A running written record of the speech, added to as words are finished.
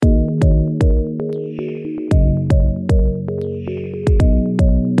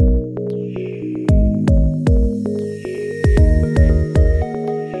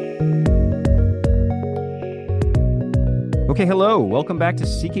Okay, hello. Welcome back to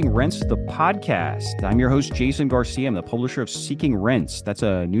Seeking Rents, the podcast. I'm your host, Jason Garcia. I'm the publisher of Seeking Rents. That's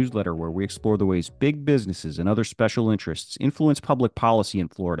a newsletter where we explore the ways big businesses and other special interests influence public policy in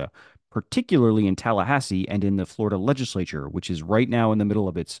Florida, particularly in Tallahassee and in the Florida Legislature, which is right now in the middle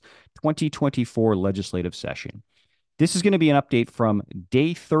of its 2024 legislative session. This is going to be an update from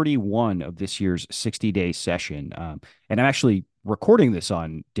day 31 of this year's 60-day session. And I'm actually recording this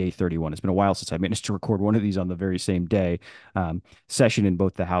on day 31. It's been a while since I managed to record one of these on the very same day. Session in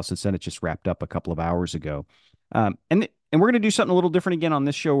both the House and Senate just wrapped up a couple of hours ago. And we're going to do something a little different again on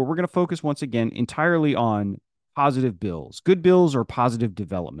this show where we're going to focus once again entirely on positive bills, good bills or positive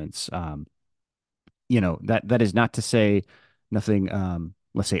developments. That is not to say nothing,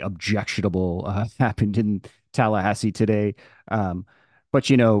 let's say, objectionable happened in Tallahassee today. But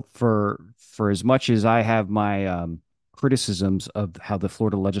for as much as I have my criticisms of how the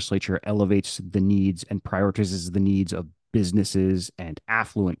Florida legislature elevates the needs and prioritizes the needs of businesses and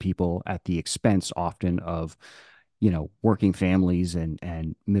affluent people at the expense often of, working families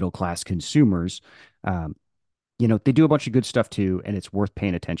and middle class consumers, they do a bunch of good stuff too, and it's worth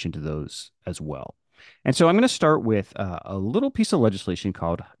paying attention to those as well. And so I'm going to start with a little piece of legislation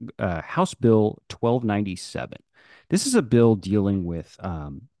called House Bill 1297. This is a bill dealing with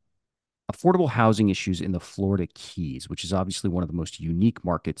affordable housing issues in the Florida Keys, which is obviously one of the most unique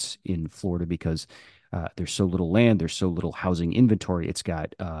markets in Florida because there's so little land, there's so little housing inventory. It's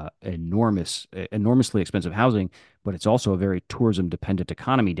got enormously expensive housing, but it's also a very tourism dependent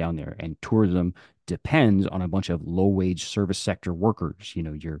economy down there. And tourism depends on a bunch of low wage service sector workers,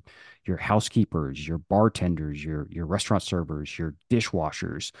 your housekeepers, your bartenders, your restaurant servers, your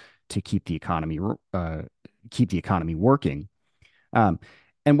dishwashers to keep the economy working. Um,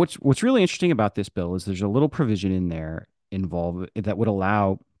 and what's really interesting about this bill is there's a little provision in there involved that would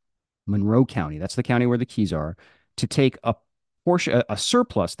allow Monroe County, that's the county where the Keys are, to take a portion, a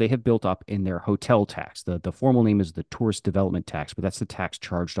surplus they have built up in their hotel tax. The formal name is the tourist development tax, but that's the tax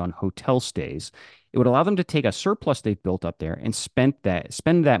charged on hotel stays. It would allow them to take a surplus they've built up there and spend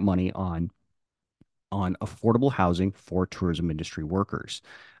that money on affordable housing for tourism industry workers.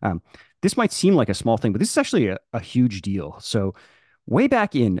 Um, this might seem like a small thing, but this is actually a huge deal. So way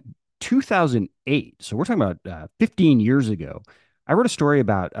back in 2008, so we're talking about 15 years ago, I wrote a story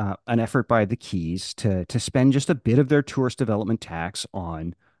about an effort by the Keys to spend just a bit of their tourist development tax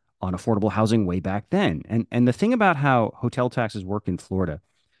on affordable housing way back then. And the thing about how hotel taxes work in Florida,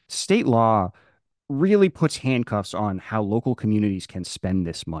 state law really puts handcuffs on how local communities can spend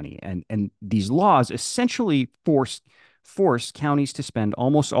this money. And these laws essentially force counties to spend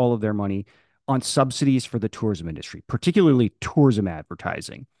almost all of their money on subsidies for the tourism industry, particularly tourism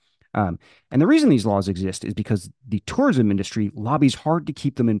advertising. Um, and the reason these laws exist is because the tourism industry lobbies hard to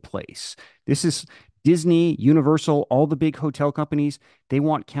keep them in place. This is Disney, Universal, all the big hotel companies. They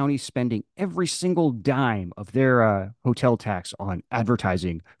want counties spending every single dime of their hotel tax on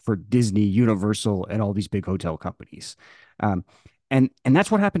advertising for Disney, Universal, and all these big hotel companies. Um, and that's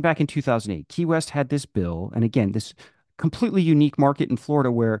what happened back in 2008. Key West had this bill, and again, this completely unique market in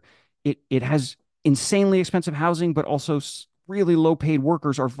Florida where it has insanely expensive housing, but also really low paid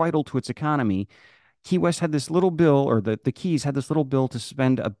workers are vital to its economy. Key West had this little bill, or the Keys had this little bill to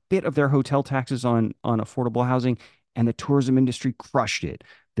spend a bit of their hotel taxes on affordable housing, and the tourism industry crushed it.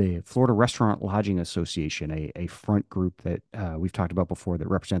 The Florida Restaurant Lodging Association, a front group that we've talked about before that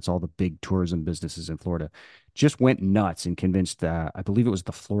represents all the big tourism businesses in Florida, just went nuts and convinced, I believe it was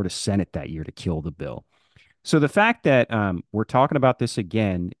the Florida Senate that year to kill the bill. So the fact that we're talking about this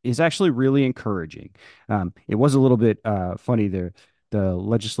again is actually really encouraging. It was a little bit funny. The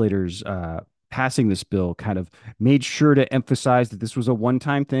legislators passing this bill kind of made sure to emphasize that this was a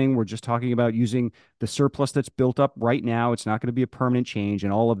one-time thing. We're just talking about using the surplus that's built up right now. It's not going to be a permanent change,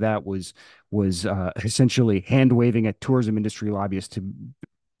 and all of that was essentially hand waving at tourism industry lobbyists to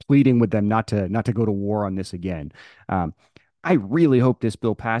pleading with them not to go to war on this again. Um, I really hope this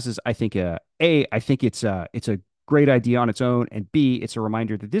bill passes. I think I think it's a great idea on its own, and B, it's a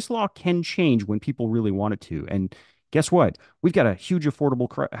reminder that this law can change when people really want it to. And guess what? We've got a huge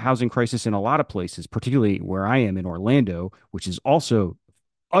affordable housing crisis in a lot of places, particularly where I am in Orlando, which is also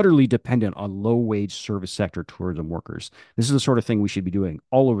utterly dependent on low wage service sector tourism workers. This is the sort of thing we should be doing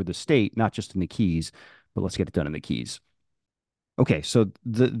all over the state, not just in the Keys, but let's get it done in the Keys. Okay, so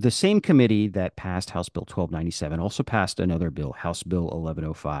the same committee that passed House Bill 1297 also passed another bill, House Bill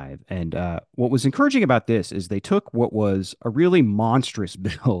 1105. And what was encouraging about this is they took what was a really monstrous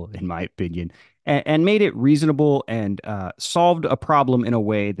bill, in my opinion, and made it reasonable and solved a problem in a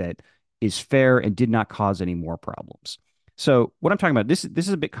way that is fair and did not cause any more problems. So what I'm talking about, this is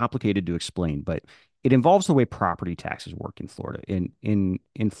a bit complicated to explain, but it involves the way property taxes work in Florida.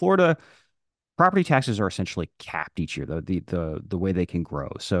 In Florida, property taxes are essentially capped each year, the way they can grow.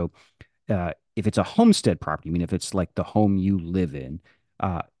 So if it's a homestead property, I mean, if it's like the home you live in,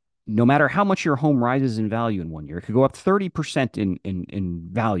 uh, no matter how much your home rises in value in one year, it could go up 30% in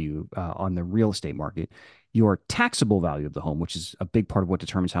value on the real estate market. Your taxable value of the home, which is a big part of what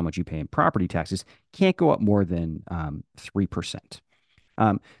determines how much you pay in property taxes, can't go up more than 3%.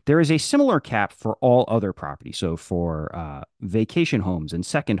 There is a similar cap for all other property. So for vacation homes and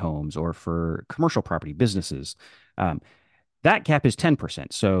second homes, or for commercial property businesses, um, that cap is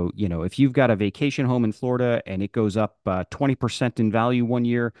 10%. So, if you've got a vacation home in Florida and it goes up 20% in value one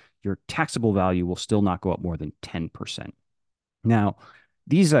year, your taxable value will still not go up more than 10%. Now,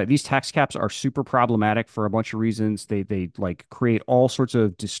 these tax caps are super problematic for a bunch of reasons. They like create all sorts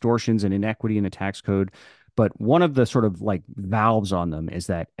of distortions and inequity in the tax code. But one of the sort of like valves on them is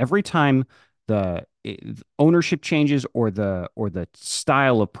that every time the ownership changes, or the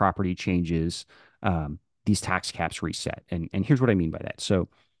style of property changes, these tax caps reset. And here's what I mean by that. So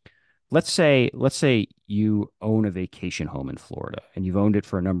let's say you own a vacation home in Florida, and you've owned it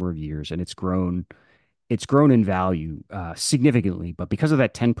for a number of years, and it's grown in value significantly, but because of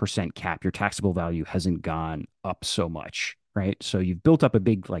that 10% cap, your taxable value hasn't gone up so much, right? So you've built up a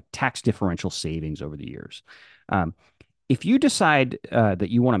big like tax differential savings over the years. Um, if you decide that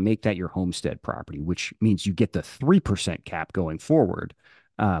you want to make that your homestead property, which means you get the 3% cap going forward,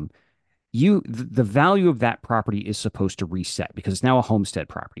 um, the value of that property is supposed to reset because it's now a homestead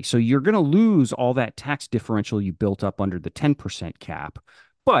property. So you're going to lose all that tax differential you built up under the 10% cap,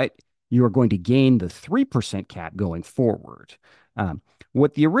 but you are going to gain the 3% cap going forward. Um,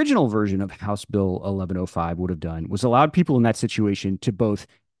 what the original version of House Bill 1105 would have done was allowed people in that situation to both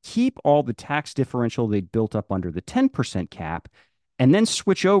keep all the tax differential they'd built up under the 10% cap and then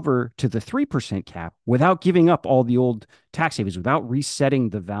switch over to the 3% cap without giving up all the old tax savings, without resetting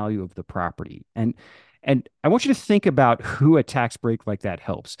the value of the property. And I want you to think about who a tax break like that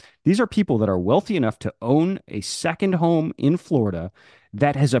helps. These are people that are wealthy enough to own a second home in Florida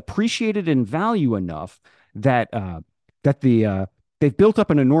that has appreciated in value enough that they've built up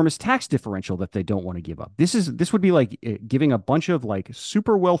an enormous tax differential that they don't want to give up. This would be like giving a bunch of like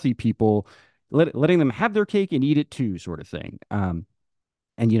super wealthy people, letting them have their cake and eat it too, sort of thing.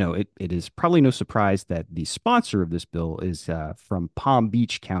 And it is probably no surprise that the sponsor of this bill is from Palm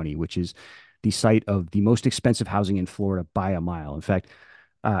Beach County, which is the site of the most expensive housing in Florida by a mile. In fact,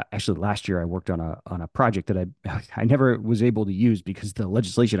 actually, last year I worked on a project that I never was able to use because the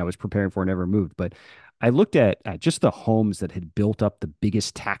legislation I was preparing for never moved. But I looked at just the homes that had built up the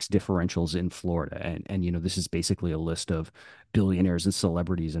biggest tax differentials in Florida, and this is basically a list of billionaires and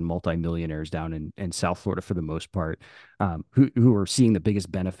celebrities and multimillionaires down in South Florida for the most part, who are seeing the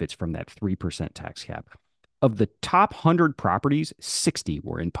biggest benefits from that 3% tax cap. Of the top 100 properties, 60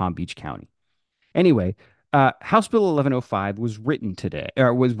 were in Palm Beach County. Anyway, House Bill 1105 was written today,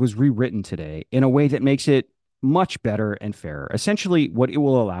 or was rewritten today in a way that makes it much better and fairer. Essentially, what it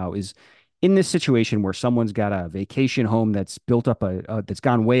will allow is, in this situation where someone's got a vacation home that's built up that's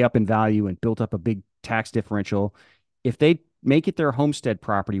gone way up in value and built up a big tax differential, if they make it their homestead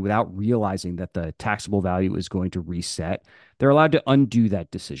property without realizing that the taxable value is going to reset, they're allowed to undo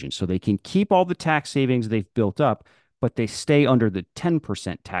that decision. So they can keep all the tax savings they've built up, but they stay under the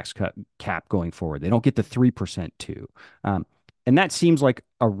 10% tax cut cap going forward. They don't get the 3% too. And that seems like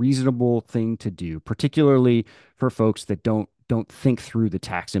a reasonable thing to do, particularly for folks that don't think through the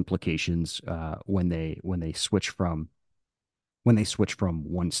tax implications when they switch from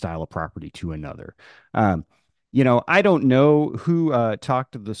one style of property to another. Um, I don't know who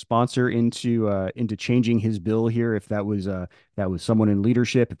talked the sponsor into changing his bill here. If that was someone in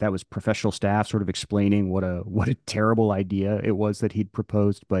leadership, if that was professional staff, sort of explaining what a terrible idea it was that he'd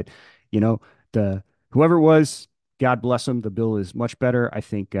proposed. But the whoever it was, God bless him. The bill is much better. I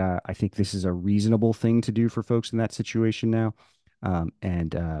think this is a reasonable thing to do for folks in that situation now.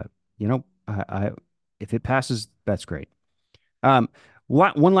 And if it passes, that's great. Um,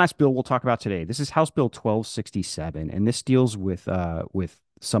 one last bill we'll talk about today. This is House Bill 1267, and this deals with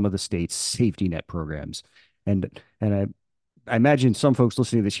some of the state's safety net programs. And I imagine some folks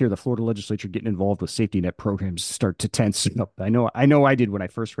listening to this here, the Florida legislature getting involved with safety net programs start to tense up. I know I did when I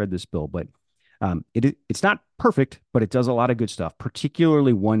first read this bill, but it's not perfect, but it does a lot of good stuff.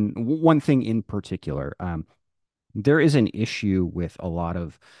 Particularly one thing in particular. There is an issue with a lot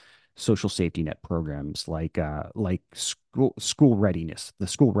of social safety net programs like the school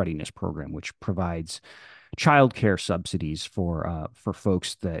readiness program, which provides childcare subsidies for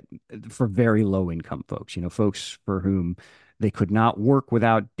folks for very low income folks, folks for whom They could not work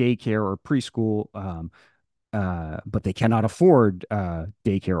without daycare or preschool, but they cannot afford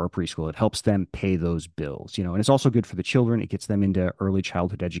daycare or preschool. It helps them pay those bills, and it's also good for the children. It gets them into early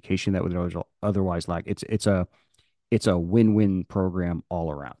childhood education that would otherwise lack. It's a win-win program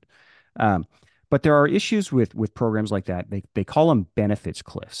all around. Um, but there are issues with programs like that. They call them benefits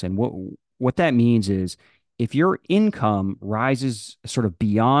cliffs, and what that means is if your income rises sort of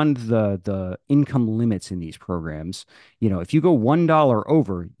beyond the income limits in these programs, if you go $1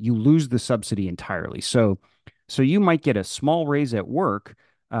 over, you lose the subsidy entirely. So you might get a small raise at work,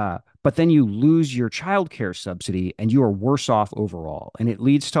 but then you lose your childcare subsidy and you are worse off overall. And it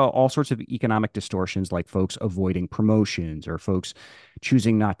leads to all sorts of economic distortions, like folks avoiding promotions or folks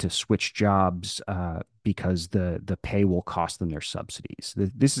choosing not to switch jobs because the pay will cost them their subsidies.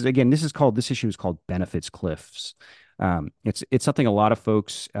 This issue is called benefits cliffs. It's something a lot of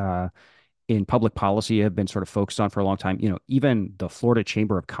folks in public policy have been sort of focused on for a long time. Even the Florida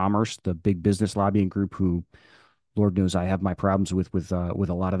Chamber of Commerce, the big business lobbying group who Lord knows I have my problems with a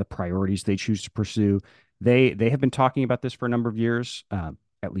lot of the priorities they choose to pursue. They have been talking about this for a number of years.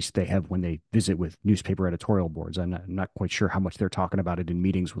 At least they have when they visit with newspaper editorial boards. I'm not quite sure how much they're talking about it in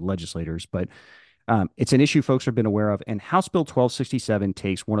meetings with legislators, but it's an issue folks have been aware of. And House Bill 1267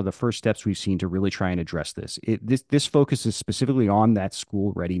 takes one of the first steps we've seen to really try and address this. This focuses specifically on that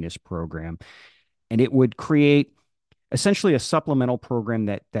school readiness program, and it would create essentially a supplemental program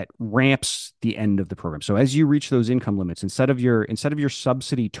that ramps the end of the program. So as you reach those income limits, instead of your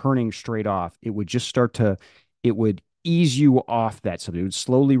subsidy turning straight off, it would ease you off that subsidy. It would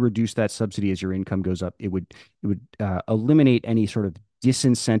slowly reduce that subsidy as your income goes up. It would eliminate any sort of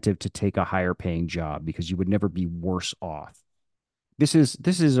disincentive to take a higher paying job because you would never be worse off. This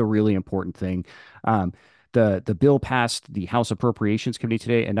is a really important thing. The bill passed the House Appropriations Committee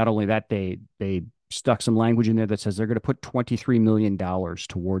today, and not only that, they stuck some language in there that says they're going to put $23 million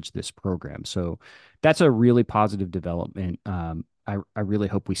towards this program. So that's a really positive development. I really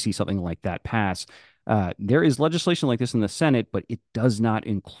hope we see something like that pass. There is legislation like this in the Senate, but it does not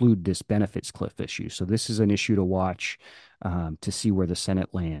include this benefits cliff issue. So this is an issue to watch to see where the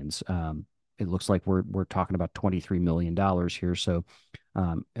Senate lands. It looks like we're talking about $23 million here. So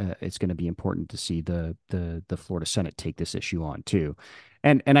it's going to be important to see the Florida Senate take this issue on too.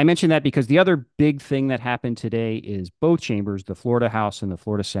 And I mentioned that because the other big thing that happened today is both chambers, the Florida House and the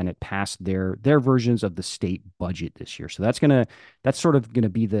Florida Senate, passed their versions of the state budget this year. So that's sort of gonna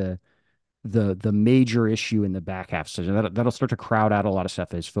be the major issue in the back half. So that'll start to crowd out a lot of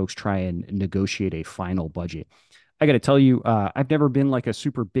stuff as folks try and negotiate a final budget. I got to tell you, I've never been like a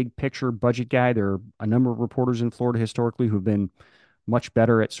super big picture budget guy. There are a number of reporters in Florida historically who've been much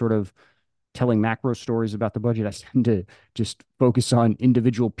better at sort of telling macro stories about the budget. I tend to just focus on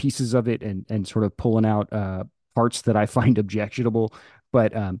individual pieces of it and sort of pulling out parts that I find objectionable.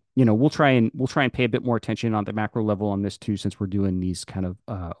 But we'll try and pay a bit more attention on the macro level on this too, since we're doing these kind of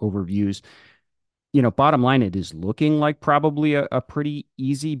overviews. Bottom line, it is looking like probably a pretty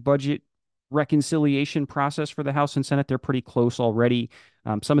easy budget reconciliation process for the House and Senate. They're pretty close already.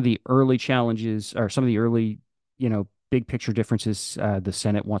 Some of the early challenges or some of the early, big picture differences, the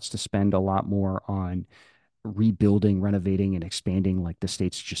Senate wants to spend a lot more on rebuilding, renovating, and expanding like the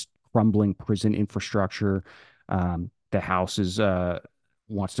state's just crumbling prison infrastructure. The House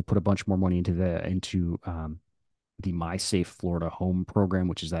wants to put a bunch more money into the My Safe Florida Home program,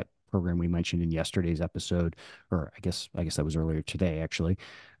 which is that program we mentioned in yesterday's episode, or I guess that was earlier today, actually.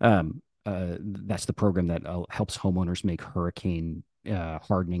 That's the program that helps homeowners make hurricane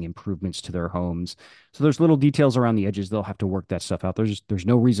hardening improvements to their homes. So there's little details around the edges. They'll have to work that stuff out. There's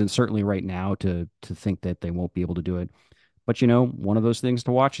no reason, certainly right now, to think that they won't be able to do it. But one of those things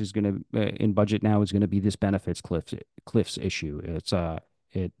to watch is going to in budget now is going to be this benefits cliffs issue.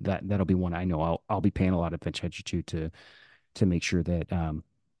 That'll be one I know I'll be paying a lot of attention to make sure that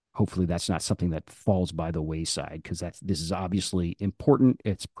hopefully that's not something that falls by the wayside, because this is obviously important.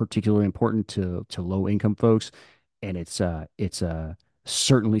 It's particularly important to low income folks, and it's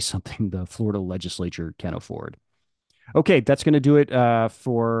certainly something the Florida legislature can afford. Okay, that's going to do it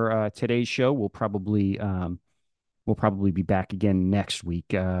for today's show. We'll probably be back again next week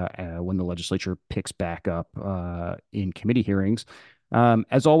when the legislature picks back up in committee hearings.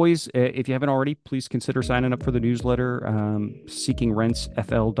 As always, if you haven't already, please consider signing up for the newsletter.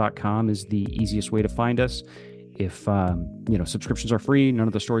 SeekingRentsFL.com is the easiest way to find us. If subscriptions are free, none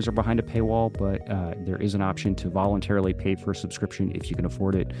of the stories are behind a paywall, but there is an option to voluntarily pay for a subscription if you can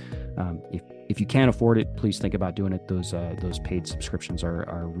afford it. If you can't afford it, please think about doing it. Those paid subscriptions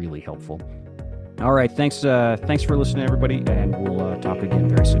are really helpful. All right, thanks for listening, everybody, and we'll talk again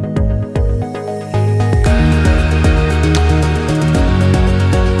very soon.